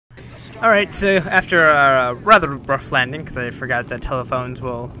Alright, so after a rather rough landing, because I forgot that telephones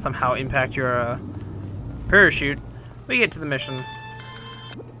will somehow impact your parachute, we get to the mission.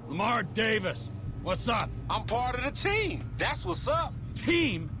 Lamar Davis, what's up? I'm part of the team. That's what's up.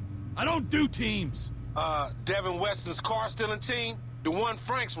 Team? I don't do teams. Devin Weston's car stealing team? The one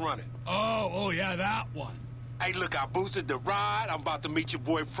Frank's running. Oh yeah, that one. Hey, look, I boosted the ride. I'm about to meet your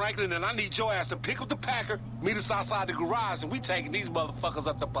boy Franklin, and I need your ass to pick up the Packer, meet us outside the garage, and we taking these motherfuckers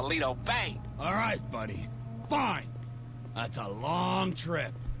up to Polito Bay. All right, buddy. Fine. That's a long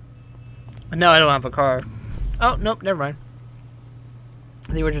trip. No, I don't have a car. Oh, nope, never mind.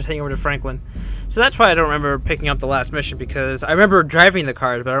 I think we're just heading over to Franklin. So that's why I don't remember picking up the last mission, because I remember driving the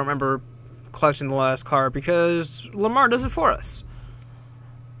cars, but I don't remember collecting the last car, because Lamar does it for us.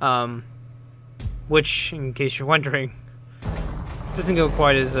 Which, in case you're wondering, doesn't go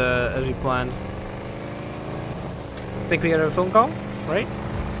quite as we planned. I think we got a phone call, right?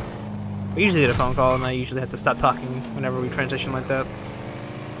 We usually get a phone call, and I usually have to stop talking whenever we transition like that.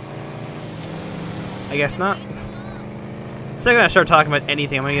 I guess not. The second I start talking about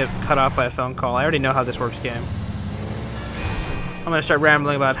anything, I'm gonna get cut off by a phone call. I already know how this works, game. I'm gonna start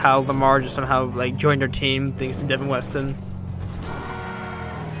rambling about how Lamar just somehow like joined our team thanks to Devin Weston.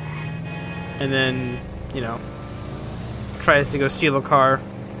 And then, you know, tries to go steal a car.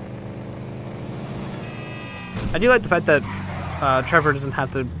 I do like the fact that Trevor doesn't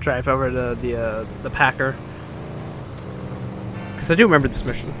have to drive over to the Packer. Because I do remember this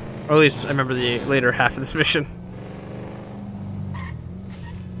mission. Or at least I remember the later half of this mission.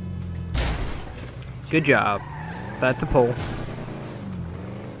 Good job. That's a pull.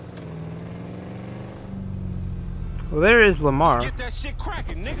 Well, there is Lamar. Get that shit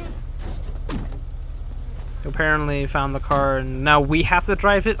cracking, nigga. Apparently found the car, and now we have to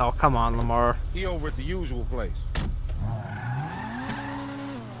drive it? Oh, come on, Lamar. He over at the usual place.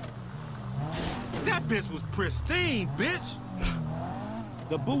 That bitch was pristine, bitch.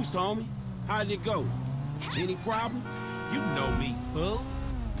 The boost, homie. How'd it go? Any problems? You know me, fool.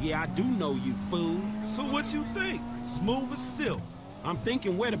 Yeah, I do know you, fool. So what you think? Smooth as silk. I'm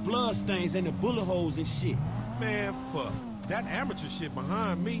thinking where the blood stains and the bullet holes and shit. Man, fuck. That amateur shit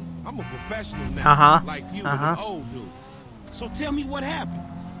behind me, I'm a professional now. Like you and an old dude. So tell me what happened.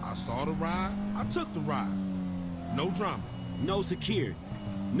 I saw the ride, I took the ride. No drama. No security.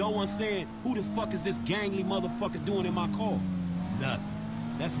 No one saying, who the fuck is this gangly motherfucker doing in my car? Nothing.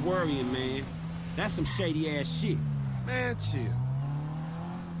 That's worrying, man. That's some shady ass shit. Man, chill.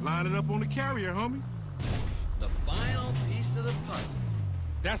 Line it up on the carrier, homie. The final piece of the puzzle.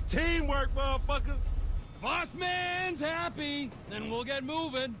 That's teamwork, motherfuckers. Boss man's happy, then we'll get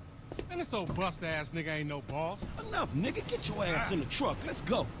moving. And this old bust-ass nigga ain't no boss. Enough, nigga. Get your ass in the truck. Let's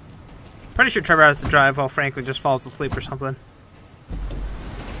go. Pretty sure Trevor has to drive while Franklin just falls asleep or something.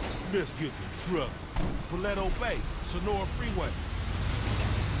 Let's get the truck. Polito Bay, Sonora Freeway.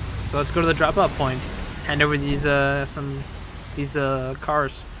 So let's go to the drop-off point. Hand over these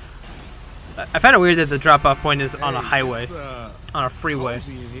cars. I find it weird that the drop-off point is on a highway, on a freeway.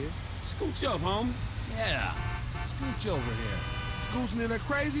 Cozy in here. Scooch up, homie. Yeah, scooch over here. Scooching in that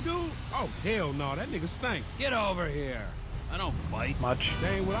crazy dude? Oh, hell no, that nigga stink. Get over here. I don't bite. Much.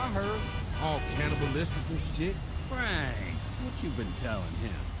 That ain't what I heard. All cannibalistic and shit. Frank, what you been telling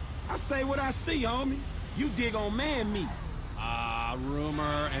him? I say what I see, homie. You dig on man meat.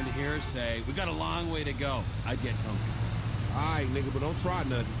 Rumor and hearsay. We got a long way to go. I'd get comfortable. All right, nigga, but don't try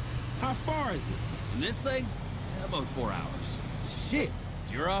nothing. How far is it? And this thing? About 4 hours. Shit.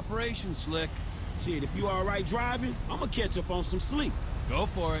 It's your operation, Slick. Shit, if you all right driving, I'ma catch up on some sleep. Go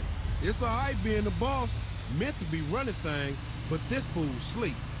for it. It's all right being the boss. Meant to be running things, but this fool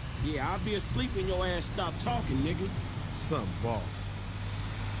sleep. Yeah, I'll be asleep when your ass stop talking, nigga. Some boss.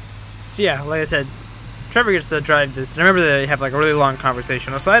 So yeah, like I said, Trevor gets to drive this. And I remember they have like a really long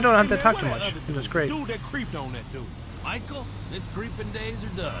conversation, so I don't have to talk too much, which is great. Dude that creeped on that dude. Michael, his creeping days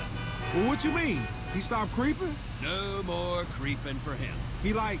are done. Well, what you mean? He stopped creeping? No more creeping for him.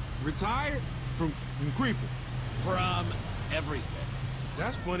 He like retired from creeping. From everything.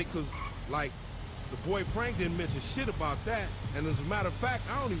 That's funny, cause like the boy Frank didn't mention shit about that. And as a matter of fact,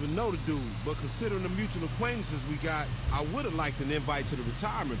 I don't even know the dude. But considering the mutual acquaintances we got, I would have liked an invite to the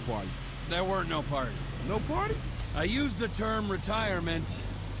retirement party. There weren't no party. No party? I used the term retirement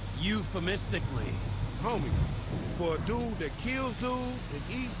euphemistically. Homie, for a dude that kills dudes and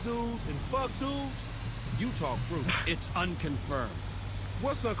eats dudes and fuck dudes, you talk fruit. It's unconfirmed.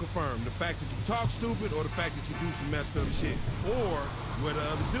 What's unconfirmed? The fact that you talk stupid or the fact that you do some messed up shit? Or where the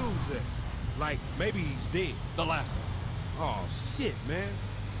other dude's at? Like, maybe he's dead. The last one. Oh, shit, man.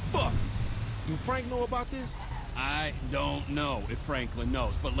 Fuck. Do Frank know about this? I don't know if Franklin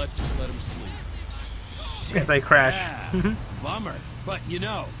knows, but let's just let him sleep. As I crash. Yeah, bummer. But you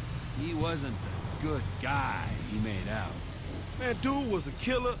know, he wasn't the good guy he made out. Man, dude was a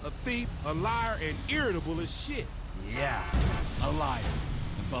killer, a thief, a liar, and irritable as shit. Yeah, a liar.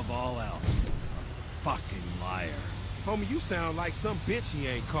 Above all else, a fucking liar. Homie, you sound like some bitch he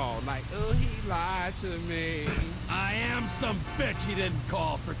ain't called. Like, oh, he lied to me. I am some bitch he didn't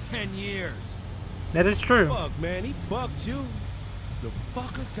call for 10 years. That is true. Fuck, man, he fucked you. The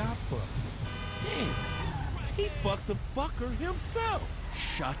fucker got fucked. Damn, he fucked the fucker himself.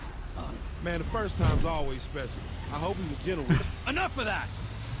 Shut up. Man, the first time's always special. I hope he was gentle with you. Enough of that.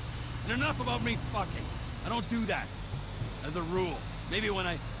 And enough about me fucking. I don't do that. As a rule. Maybe when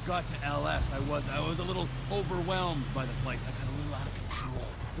I got to LS, I was a little overwhelmed by the place. I got a little out of control.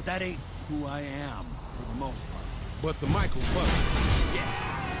 But that ain't who I am, for the most part. But the Michael fucked.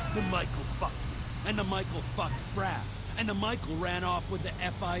 Yeah, the Michael fucked me. And the Michael fucked Brad. And the Michael ran off with the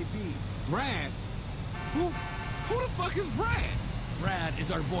FIB. Brad? Who the fuck is Brad? Brad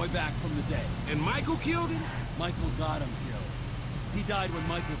is our boy back from the day. And Michael killed him? Michael got him killed. He died when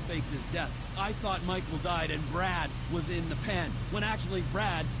Michael faked his death. I thought Michael died and Brad was in the pen, when actually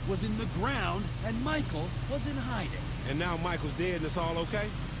Brad was in the ground and Michael was in hiding. And now Michael's dead and it's all okay?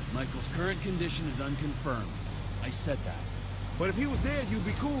 Michael's current condition is unconfirmed. I said that. But if he was dead, you'd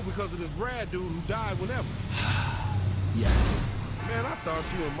be cool because of this Brad dude who died whenever. Yes. Man, I thought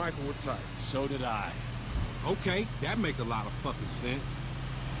you and Michael were tight. So did I. Okay, that make a lot of fucking sense.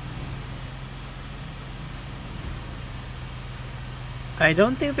 I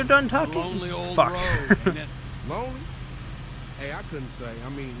don't think they're done talking. It's a lonely old Fuck. road, ain't it? Lonely? Hey, I couldn't say. I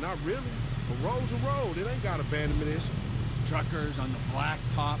mean, not really. A road's a road. It ain't got abandonment issue. Truckers on the black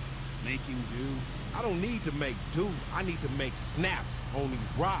top, making do. I don't need to make do. I need to make snaps on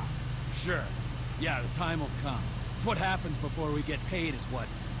these rides. Sure. Yeah, the time will come. It's what happens before we get paid is what?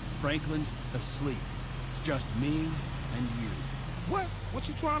 Franklin's asleep. It's just me and you. What? What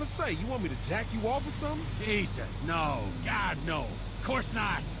you trying to say? You want me to jack you off or something? Jesus, no. God, no. Of course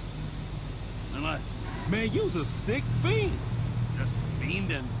not. Unless Man, you's a sick fiend. just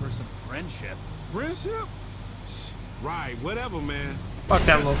fiending for some friendship. Friendship? Right, whatever, man. Fuck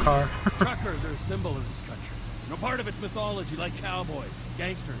that little car. Truckers are a symbol of this country. No part of its mythology like cowboys,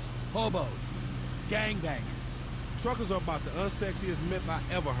 gangsters, hobos, gangbangers. Truckers are about the unsexiest myth I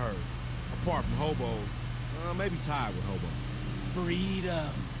ever heard. Apart from hobos. Maybe tied with hobos. Freedom.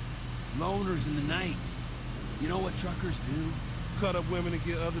 Loners in the night. You know what truckers do? Cut up women and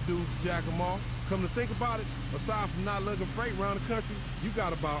get other dudes to jack them off. Come to think about it, aside from not lugging freight around the country, you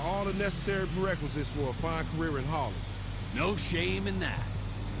got about all the necessary prerequisites for a fine career in haulage. No shame in that.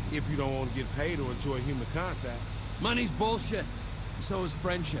 If you don't want to get paid or enjoy human contact. Money's bullshit. So is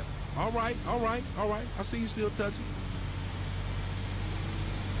friendship. All right. I see you still touching.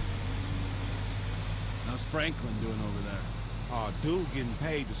 How's Franklin doing over there? Oh, dude getting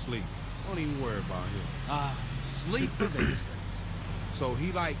paid to sleep. Don't even worry about him. Sleep of innocence. So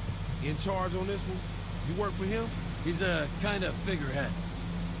he like in charge on this one? You work for him? He's a kind of figurehead.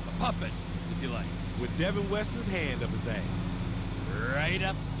 A puppet, if you like. With Devin Weston's hand up his ass. Right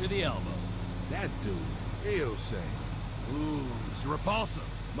up to the elbow. That dude, real shame. Ooh, it's repulsive.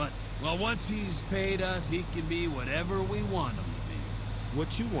 But, well, once he's paid us, he can be whatever we want him to be.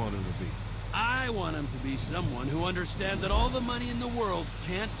 What you want him to be? I want him to be someone who understands that all the money in the world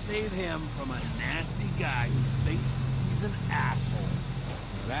can't save him from a nasty guy who thinks he's an asshole.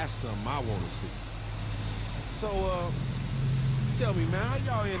 That's something I want to see. So, tell me, man,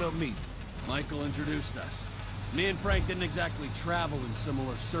 how y'all end up meeting? Michael introduced us. Me and Frank didn't exactly travel in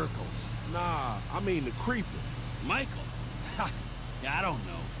similar circles. Nah, I mean the creeper. Michael? Ha! Yeah, I don't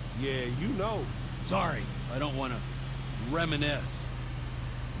know. Yeah, you know. Sorry, I don't want to reminisce.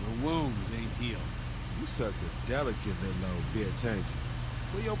 The wounds ain't healed. You such a delicate little bitch, ain't you?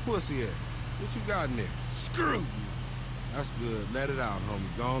 Where your pussy at? What you got in there? Screw you. That's good. Let it out,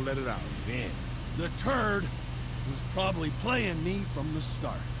 homie. Go on, let it out. Vent. The turd was probably playing me from the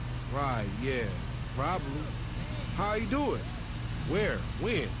start. Right, yeah. Probably. How you do it? Where?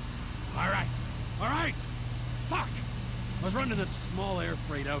 When? All right. Fuck. I was running a small air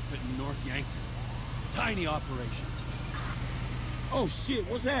freight outfit in North Yankton. Tiny operation. Oh shit,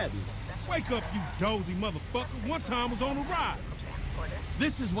 what's happening? Wake up, you dozy motherfucker. One time was on a ride.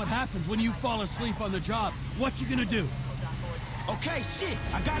 This is what happens when you fall asleep on the job. What you gonna do? Okay, shit,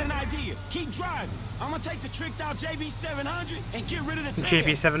 I got an idea. Keep driving. I'm gonna take the tricked out JB700 and get rid of the tail.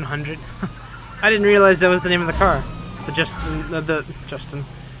 JB700. I didn't realize that was the name of the car. The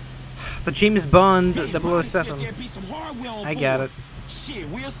James Bond 007. I get it. Shit,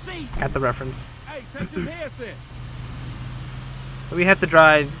 we'll see. Got the reference. Hey, take this headset. So we have to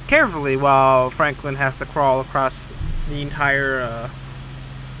drive carefully while Franklin has to crawl across the entire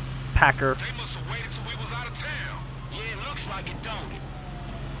Packer. They must have waited till we was out of town. Yeah, it looks like it, don't it?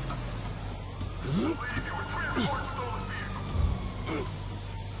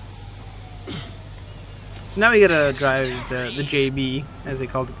 So now we gotta drive the JB, as they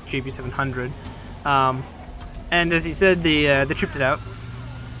called it, the JB 700. And as he said, they tripped it out.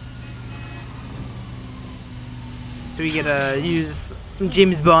 So we gotta use some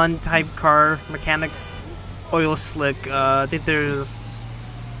James Bond type car mechanics, oil slick. I think there's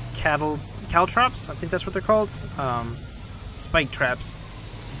caltrops. I think that's what they're called. Spike traps.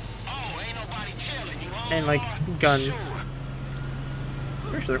 Oh, ain't nobody telling you, huh? And like guns.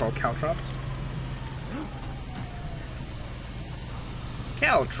 Pretty sure they're called caltrops.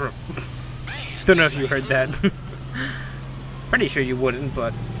 Caltrop. Don't know if you heard that. Pretty sure you wouldn't,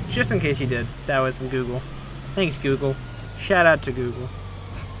 but just in case you did, that was some Google. Thanks, Google. Shout out to Google.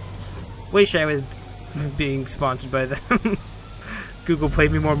 Wish I was being sponsored by them. Google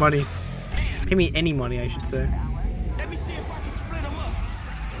paid me more money. Pay me any money, I should say. Let me see if I can split them up.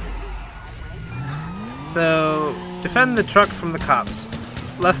 So, defend the truck from the cops.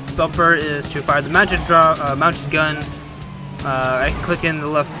 Left bumper is to fire the mounted gun. I can click in the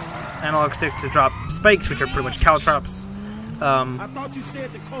left analog stick to drop spikes, which are pretty much caltrops. I thought you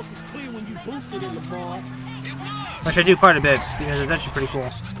said the coast was clear when you boosted in the bar. Which I do quite a bit, because it's actually pretty cool.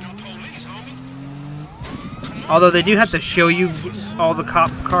 Although they do have to show you all the cop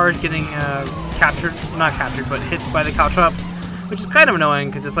cars getting captured, not captured, but hit by the caltrops, which is kind of annoying,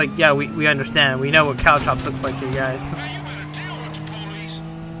 because it's like, yeah, we understand. We know what caltrops looks like here, guys.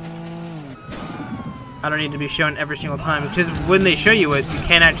 I don't need to be shown every single time, because when they show you it, you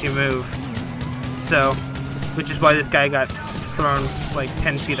can't actually move. So, which is why this guy got thrown like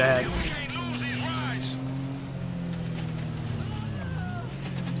 10 feet ahead.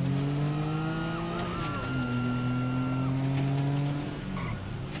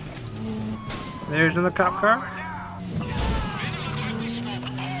 There's another cop car.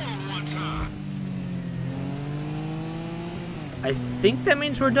 I think that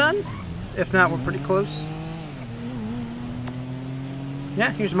means we're done. If not, we're pretty close.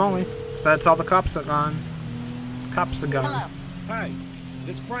 Yeah, here's Molly. So that's all the cops are gone. Cops are gone. Hello. Hey,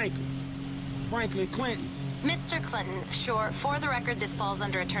 it's Franklin. Franklin Clinton. Mr. Clinton, sure. For the record, this falls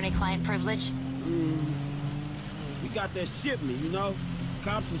under attorney-client privilege. We got that shipment, you know?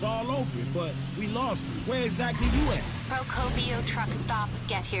 Cops was all over it, but we lost it. Where exactly you at? Procopio truck stop.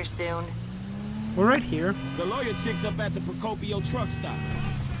 Get here soon. We're right here. The lawyer chick's up at the Procopio truck stop.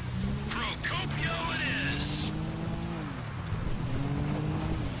 Procopio it is.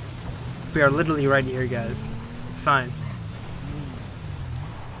 We are literally right here, guys. It's fine.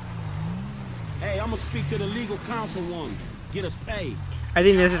 Hey, I'm gonna speak to the legal counsel woman. Get us paid. I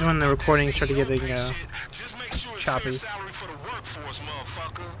think this is when the recordings started getting Just make sure it's choppy. fair salary for the workforce,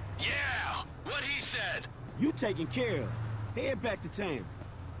 motherfucker. Yeah, what he said. You taken care of. Head back to town.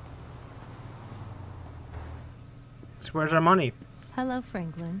 So where's our money? Hello,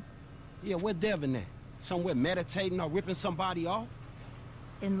 Franklin. Yeah, where Devin at? Somewhere meditating or ripping somebody off?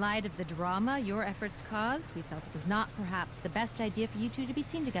 In light of the drama your efforts caused, we felt it was not perhaps the best idea for you two to be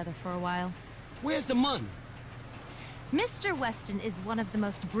seen together for a while. Where's the money? Mr. Weston is one of the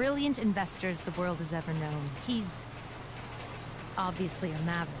most brilliant investors the world has ever known. He's obviously a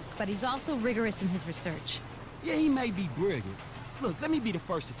maverick, but he's also rigorous in his research. Yeah, he may be brilliant. Look, let me be the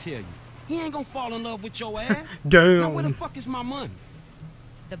first to tell you. He ain't gonna fall in love with your ass. Damn. Now, where the fuck is my money?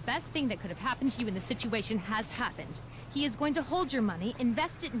 The best thing that could have happened to you in this situation has happened. He is going to hold your money,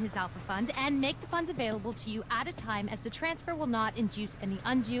 invest it in his Alpha Fund, and make the funds available to you at a time as the transfer will not induce any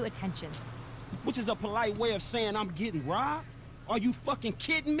undue attention. Which is a polite way of saying I'm getting robbed? Are you fucking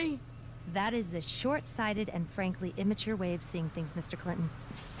kidding me? That is a short-sighted and frankly immature way of seeing things, Mr. Clinton.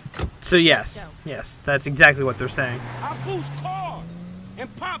 So yes, that's exactly what they're saying. I boost cars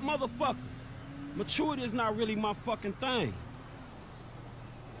and pop motherfuckers. Maturity is not really my fucking thing.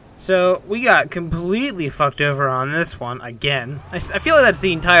 So we got completely fucked over on this one again. I feel like that's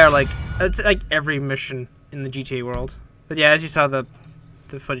the entire that's like every mission in the GTA world. But yeah, as you saw, the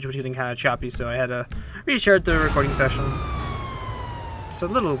footage was getting kind of choppy, so I had to restart the recording session. So a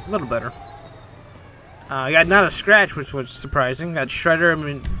little better. I got not a scratch, which was surprising. Got Shredder. I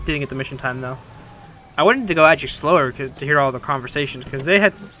mean, didn't get the mission time though. I wanted to go actually slower to hear all the conversations, because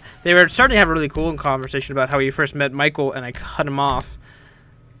they were starting to have a really cool conversation about how he first met Michael, and I cut him off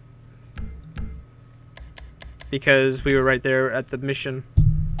because we were right there at the mission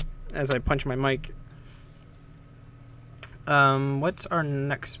as I punched my mic. What's our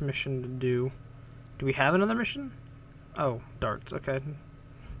next mission to do? Do we have another mission? Oh, darts. Okay.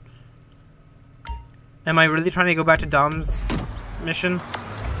 Am I really trying to go back to Dom's mission?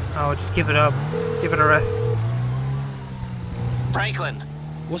 Oh, just give it up. Give it a rest. Franklin!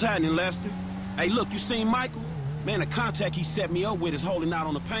 What's happening, Lester? Hey, look, you seen Michael? Man, the contact he set me up with is holding out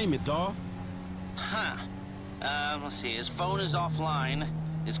on the payment, dawg. Huh. Let's see. His phone is offline.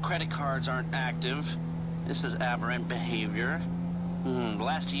 His credit cards aren't active. This is aberrant behavior. The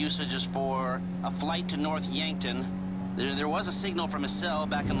last usage is for a flight to North Yankton. There was a signal from his cell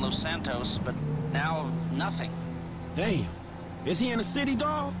back in Los Santos, but now nothing. Damn. Is he in the city,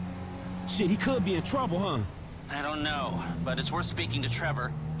 dawg? Shit, he could be in trouble, huh? I don't know, but it's worth speaking to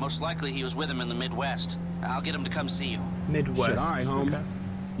Trevor. Most likely he was with him in the Midwest. I'll get him to come see you. Midwest. Shit, all right, homie. Okay.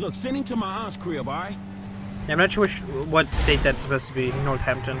 Look, send him to my aunt's crib, all right? Yeah, I'm not sure what state that's supposed to be.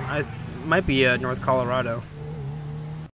 Northampton. Might be North Colorado.